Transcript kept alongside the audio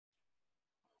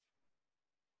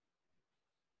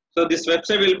So this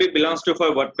website will be belongs to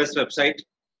for WordPress website.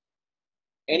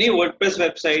 Any WordPress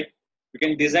website you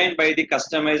can design by the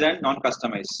customize and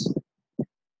non-customize.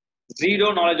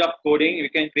 Zero knowledge of coding, you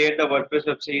can create the WordPress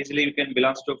website easily. You can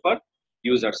belongs to for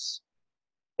users.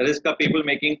 That is the people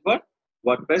making for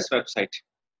WordPress website.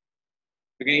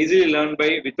 You can easily learn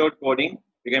by without coding.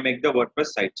 You can make the WordPress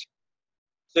site.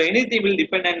 So anything will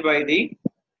depend on by the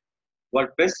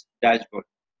WordPress dashboard.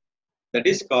 That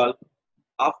is called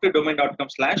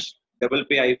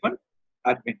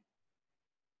afterdomain.com/pp-admin.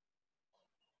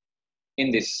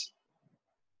 In this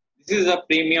is a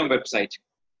premium website.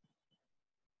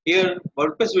 Here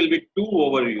WordPress will be two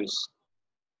overviews.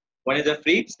 One is a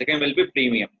free, second will be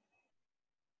premium.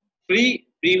 Free,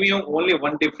 premium, only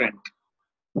one different.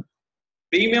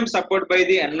 Premium support by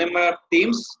the unlimited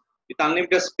themes with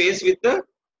unlimited space with the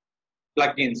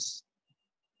plugins.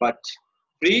 But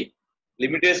free,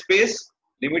 limited space,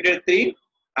 limited theme,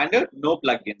 and no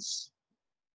plugins.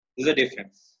 This is the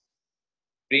difference.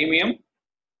 Premium,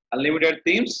 unlimited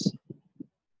themes,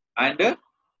 and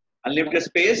unlimited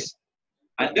space,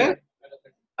 and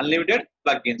unlimited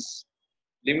plugins.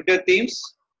 Limited themes,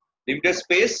 limited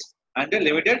space, and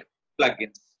limited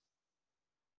plugins.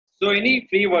 So any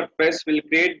free WordPress will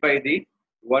create by the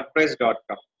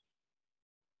wordpress.com.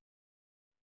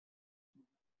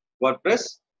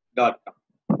 wordpress.com.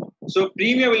 So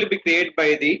premium will be created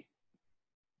by the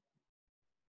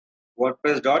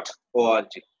wordpress.org.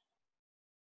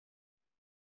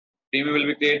 Premium will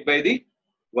be created by the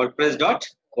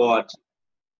wordpress.org.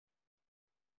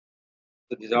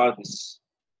 So these are this.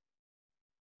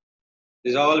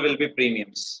 These all will be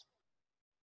premiums.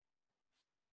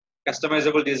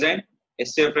 Customizable design,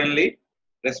 SEO friendly,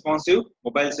 responsive,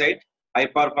 mobile site, high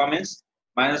performance,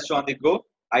 managed on the go,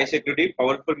 high security,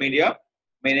 powerful media,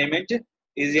 management,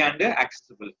 easy and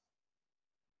accessible.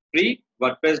 Free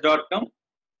wordpress.com,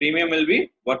 premium will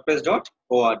be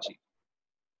wordpress.org.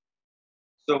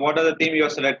 So what are the theme you are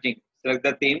selecting? Select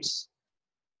the themes.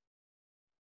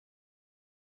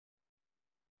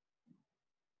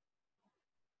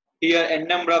 Here n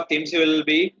number of themes will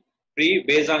be free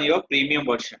based on your premium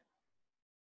version.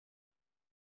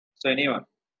 So anyone,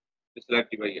 you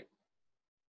select over here.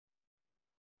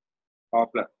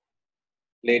 Popular,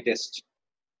 latest.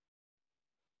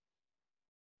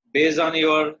 Based on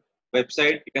your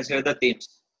website, you can select the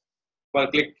themes.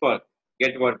 Click for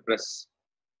get WordPress.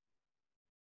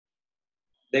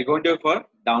 They go to for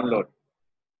download.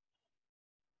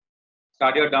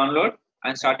 Start your download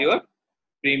and start your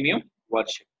premium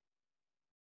version.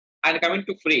 And coming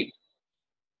to free.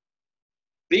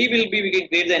 Free will be, we can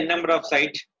create the n number of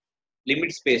site,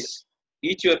 limit space.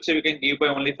 Each website we can give by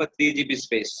only for 3 GB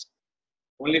space.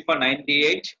 Only for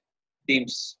 98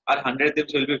 themes or 100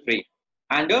 themes will be free.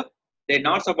 And they are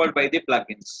not supported by the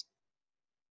plugins.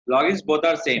 Plugins both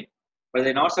are same, but they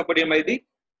are not supported by the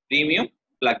premium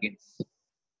plugins.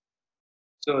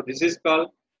 So this is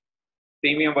called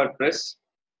premium WordPress.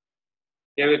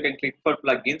 Here we can click for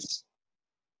plugins.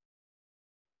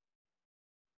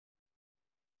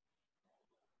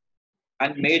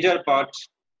 And major part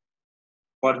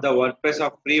for the WordPress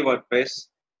of free WordPress,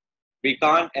 we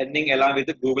can't earning along with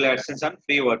the Google AdSense and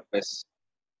free WordPress.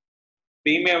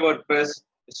 Premium WordPress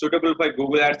is suitable for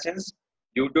Google AdSense,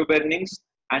 YouTube earnings,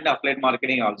 and affiliate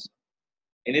marketing also.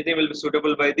 Anything will be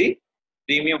suitable by the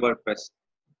premium WordPress.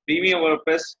 Premium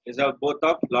WordPress is a both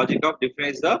of logic of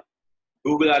difference the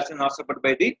Google AdSense not supported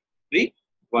by the free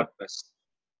WordPress.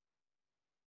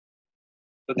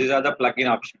 So these are the plugin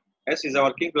options. Yes, is a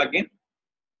working plugin.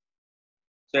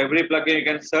 So every plugin you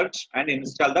can search and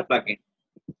install the plugin.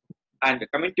 And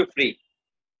coming to free.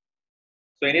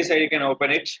 So any site you can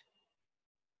open it.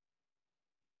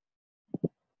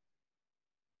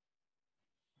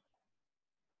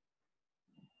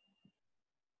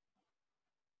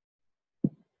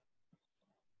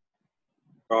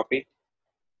 Copy.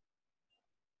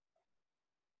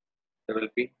 There will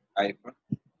be icon.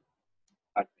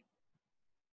 Admin.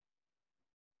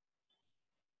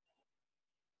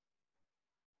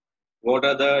 What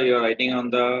are the you're writing on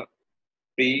the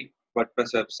free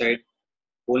WordPress website?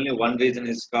 Only one reason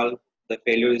is called the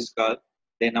failure is called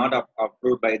they're not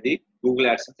approved by the Google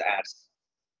AdSense ads.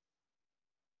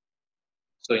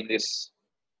 So in this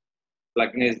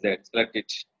plugin is there, select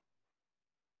it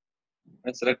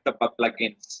and select the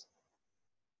plugins.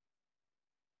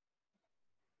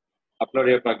 Upload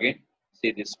your plugin.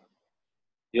 See this one.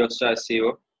 Your star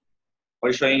SEO.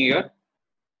 What is showing here?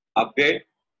 Upgrade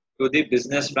to the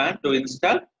business plan to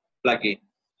install plugin.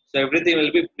 So everything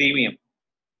will be premium.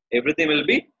 Everything will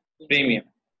be premium.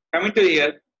 Coming to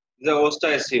here, the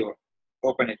Osta SEO.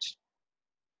 Open it.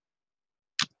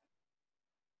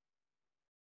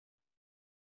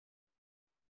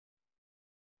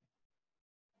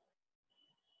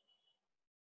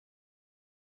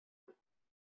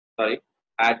 Sorry,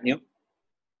 add new.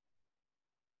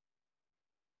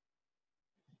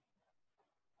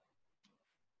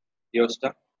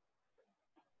 Yosta.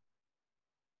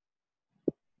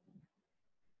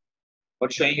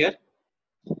 What's showing here?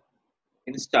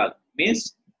 Install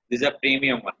means this is a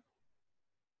premium one.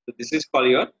 So this is called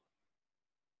your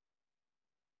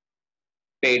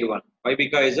paid one. Why?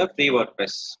 Because it's a free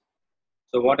WordPress.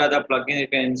 So what are the plugins you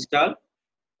can install?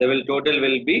 The total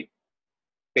will be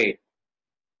paid.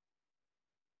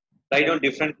 Write down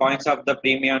different points of the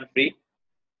premium and free.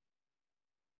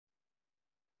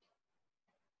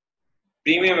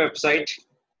 Premium website.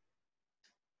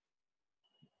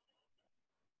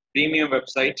 Premium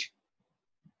website.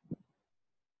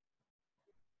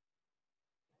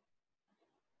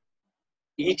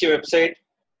 Each website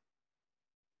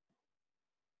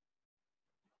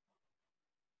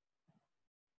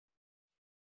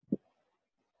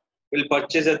will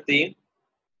purchase a theme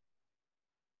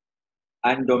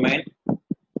and domain.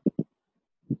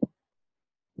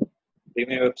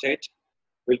 Premium website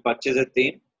will purchase a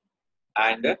theme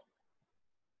and a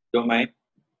domain.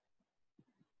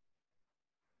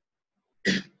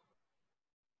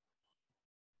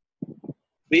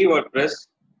 Free WordPress.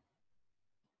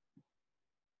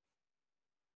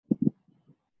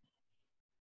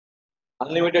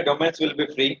 Unlimited domains will be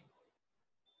free.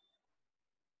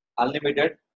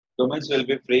 Unlimited domains will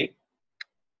be free.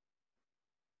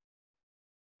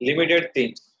 Limited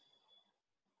themes.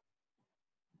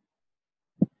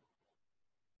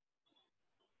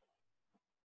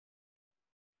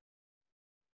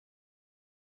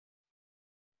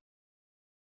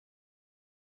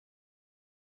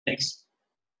 Next,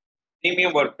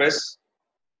 premium WordPress.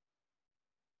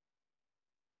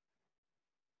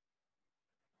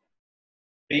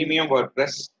 Premium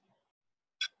WordPress.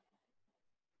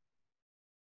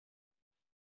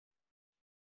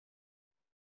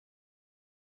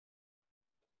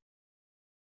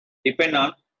 Depend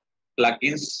on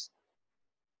plugins.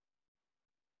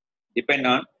 Depend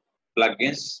on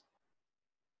plugins.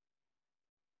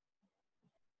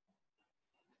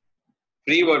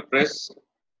 Free WordPress.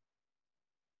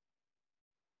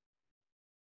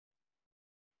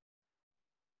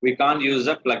 We can't use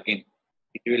the plugin.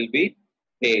 It will be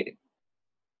paid.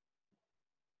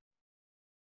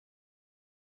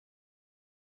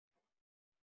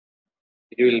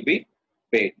 It will be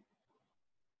paid.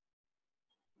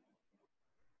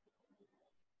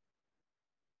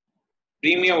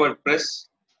 Premium WordPress.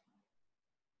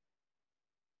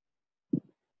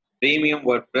 Premium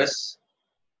WordPress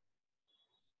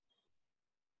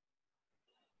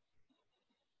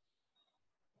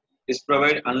is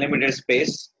provide unlimited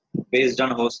space based on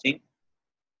hosting.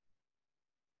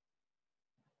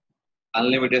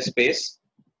 Unlimited space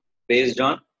based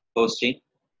on hosting.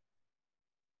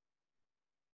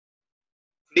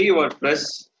 Free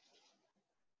WordPress.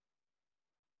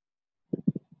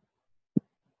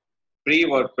 Free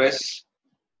WordPress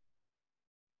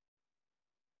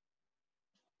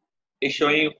is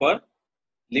showing for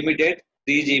limited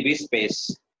 3 GB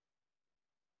space.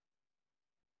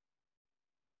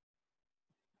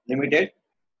 Limited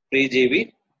 3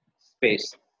 GB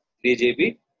space. 3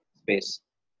 GB space.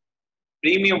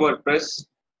 Premium WordPress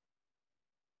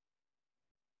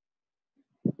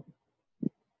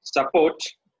support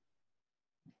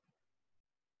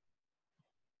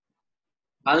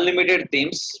unlimited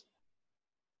themes.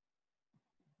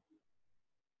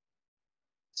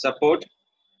 Support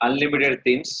unlimited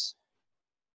themes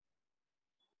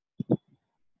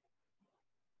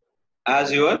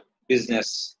as your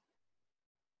business.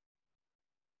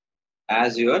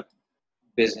 As your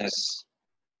business.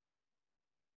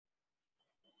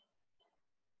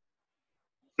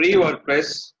 Free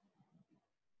WordPress.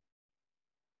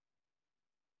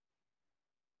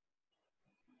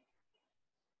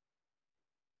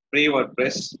 Free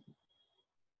WordPress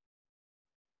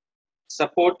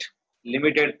support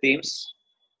limited themes.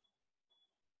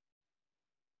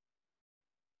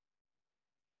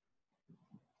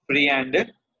 Free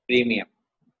and premium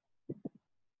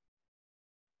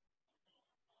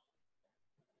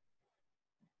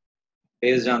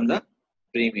based on the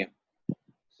premium.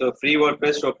 So free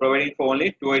WordPress for providing for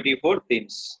only 284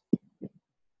 themes.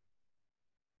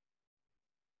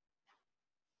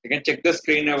 You can check the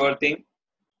screen everything.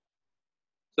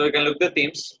 So you can look the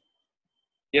themes.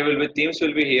 Here will be themes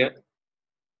will be here.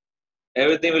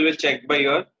 Everything will be checked by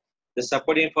your the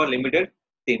supporting for limited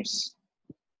themes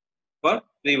for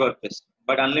free WordPress.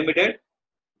 But unlimited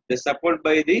they support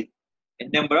by the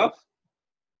number of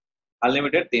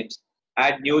unlimited themes.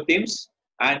 Add new themes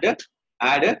and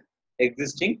add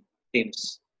existing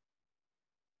themes.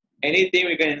 Any theme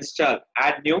you can install,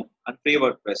 add new and free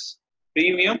WordPress.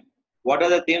 Premium, what are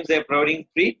the themes they are providing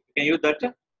free? You can use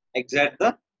that, exact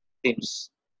the themes.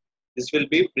 This will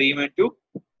be premium to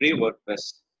free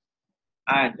WordPress.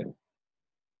 And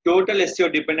total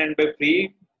SEO dependent by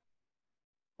free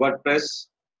WordPress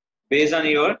based on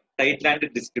your title and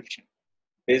description.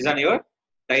 Based on your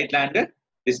title and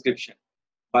description.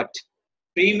 But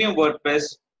premium WordPress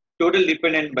total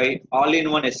dependent by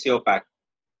all-in-one SEO pack.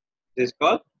 This is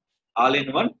called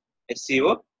all-in-one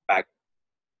SEO pack.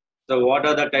 So what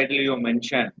are the title you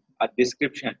mentioned, a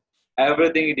description,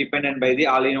 everything is dependent by the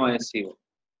all-in-one SEO.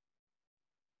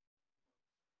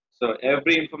 So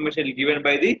every information is given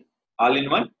by the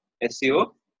all-in-one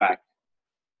SEO pack.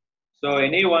 So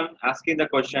anyone asking the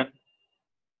question,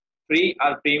 free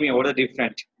or premium, what are the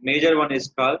different? Major one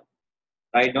is called,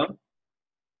 write down,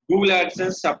 Google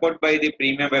AdSense support by the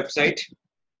premium website.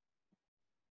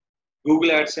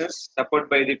 Google AdSense support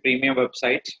by the premium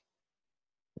website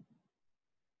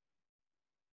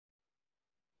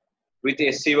with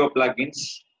SEO plugins.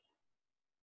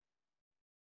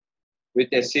 With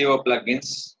SEO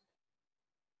plugins.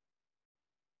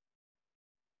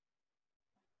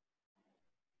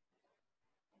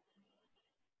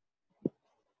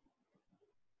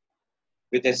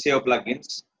 With SEO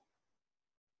plugins.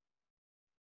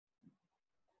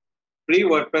 Free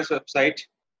WordPress website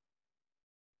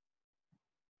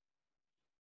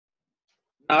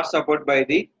not supported by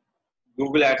the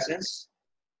Google AdSense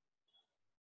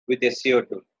with SEO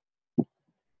tool.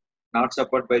 Not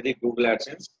supported by the Google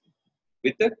AdSense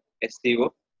with the SEO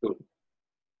tool.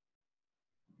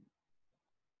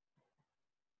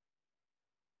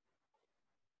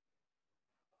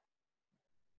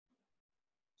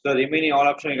 So remaining all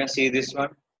options, you can see this one.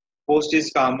 Post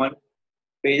is common,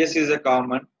 pages is a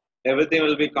common, everything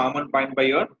will be common point by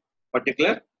your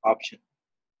particular option.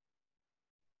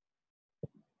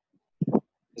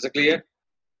 Is it clear?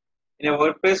 In a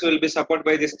WordPress will be supported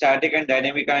by the static and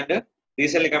dynamic and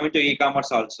recently coming to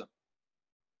e-commerce also.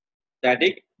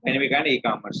 Static, dynamic and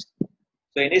e-commerce.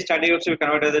 So any static also will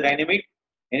convert as a dynamic,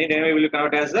 any dynamic will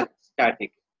convert as a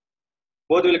static.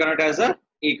 Both will convert as a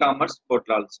e-commerce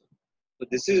portal also. So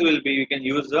this is will be, you can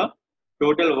use the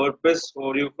total WordPress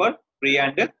overview for free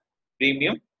and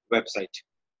premium website.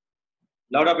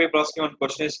 Lot of people asking one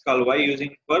question is called, why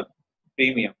using for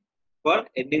premium? For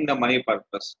ending the money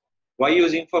purpose. Why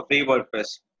using for free WordPress?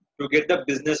 To get the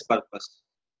business purpose.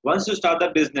 Once you start the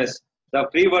business, the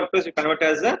free WordPress you convert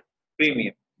as a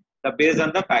premium. The based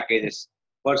on the packages.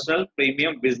 Personal,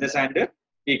 premium, business and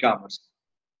e-commerce.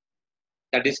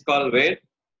 That is called where.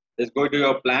 Let's go to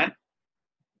your plan.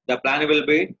 The plan will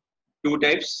be two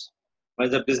types. One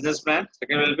is the business plan,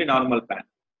 second will be normal plan.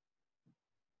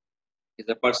 Is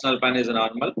the personal plan is a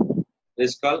normal.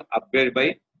 This is called upgrade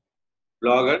by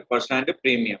blogger, personal and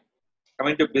premium.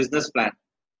 Coming to business plan,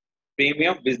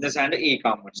 premium, business and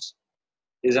e-commerce.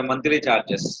 These are monthly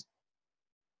charges.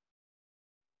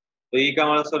 So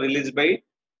e-commerce also released by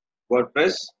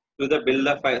WordPress to the build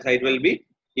the site will be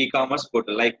e-commerce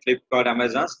portal like Flipkart,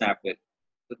 Amazon, Snapdeal.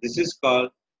 So this is called,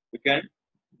 you can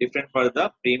different for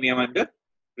the premium and the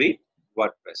free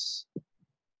WordPress.